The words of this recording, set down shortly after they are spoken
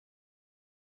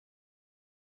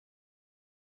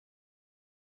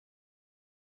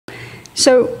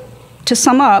So to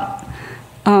sum up,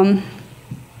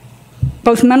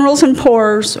 both minerals and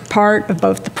pores are part of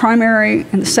both the primary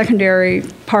and the secondary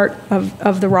part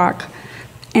of the rock.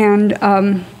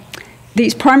 And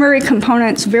these primary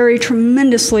components vary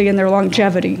tremendously in their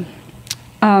longevity.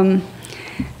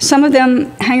 Some of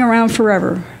them hang around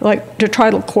forever, like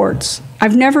detrital quartz.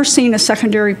 I've never seen a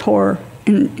secondary pore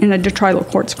in a detrital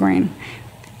quartz grain.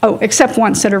 Oh, except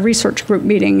once at a research group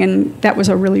meeting, and that was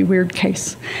a really weird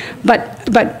case. But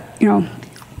you know,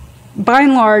 by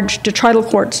and large, detrital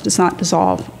quartz does not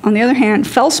dissolve. On the other hand,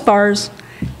 feldspars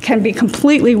can be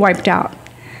completely wiped out,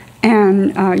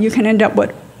 and you can end up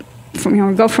with,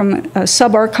 go from a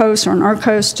subarcose or an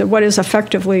arkose to what is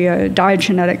effectively a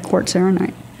diagenetic quartz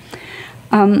arenite.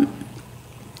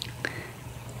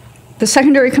 The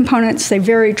secondary components, they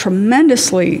vary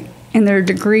tremendously in their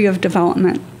degree of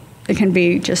development. They can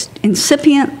be just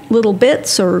incipient little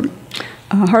bits or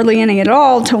hardly any at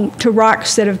all to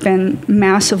rocks that have been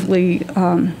massively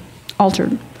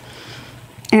altered.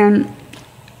 And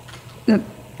the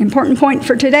important point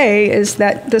for today is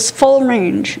that this full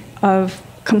range of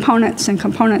components and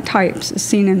component types is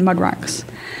seen in mudrocks.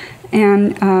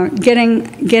 And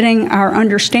getting our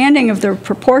understanding of the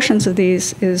proportions of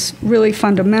these is really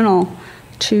fundamental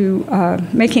to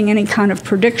making any kind of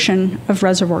prediction of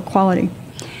reservoir quality.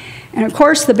 And of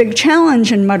course, the big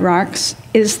challenge in mudrocks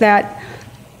is that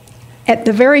at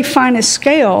the very finest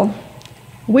scale,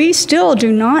 we still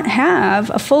do not have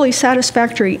a fully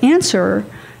satisfactory answer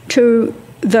to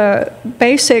the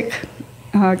basic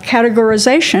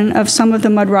categorization of some of the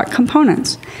mudrock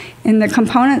components. In the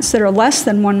components that are less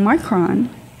than 1 micron,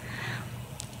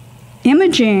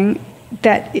 imaging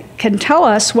that can tell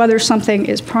us whether something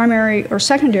is primary or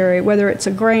secondary, whether it's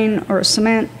a grain or a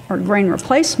cement or grain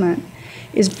replacement,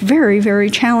 is very, very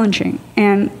challenging.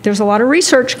 And there's a lot of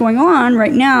research going on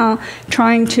right now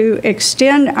trying to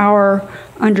extend our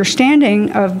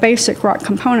understanding of basic rock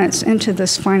components into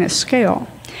this finest scale.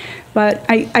 But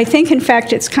I think, in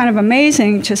fact, it's kind of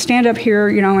amazing to stand up here,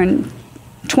 in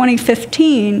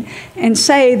 2015 and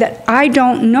say that I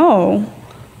don't know,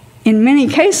 in many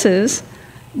cases,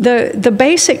 the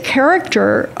basic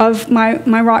character of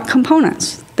my rock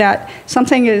components, that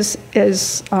something is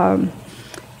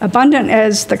abundant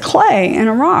as the clay in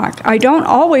a rock. I don't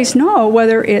always know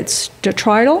whether it's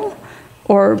detrital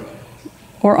or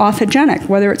orthogenic,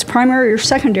 whether it's primary or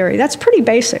secondary. That's pretty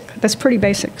basic.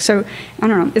 So I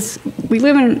don't know. We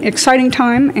live in an exciting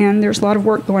time, and there's a lot of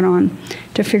work going on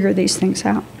to figure these things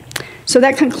out. So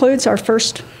that concludes our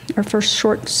first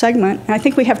short segment. And I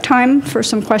think we have time for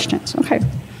some questions. Okay.